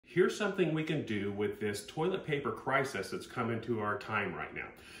here's something we can do with this toilet paper crisis that's come into our time right now.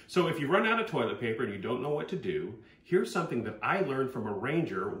 So if you run out of toilet paper and you don't know what to do, here's something that I learned from a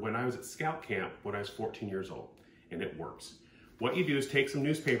ranger when I was at scout camp when I was 14 years old, and it works. What you do is take some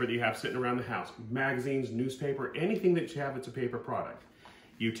newspaper that you have sitting around the house, magazines, newspaper, anything that you have that's a paper product.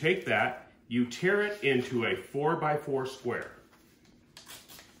 You take that, you tear it into a 4x4 square.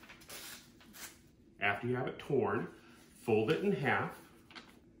 After you have it torn, fold it in half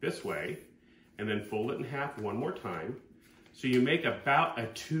this way, and then fold it in half one more time. So you make about a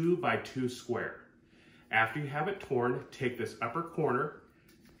 2x2 square. After you have it torn, take this upper corner,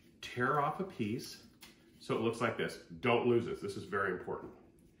 tear off a piece, so it looks like this. Don't lose this. This is very important.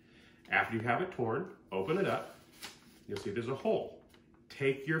 After you have it torn, open it up. You'll see there's a hole.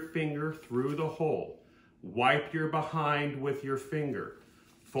 Take your finger through the hole. Wipe your behind with your finger.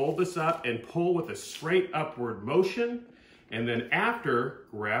 Fold this up and pull with a straight upward motion. And then after,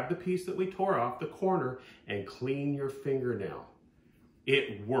 grab the piece that we tore off the corner and clean your fingernail.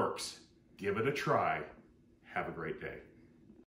 It works. Give it a try. Have a great day.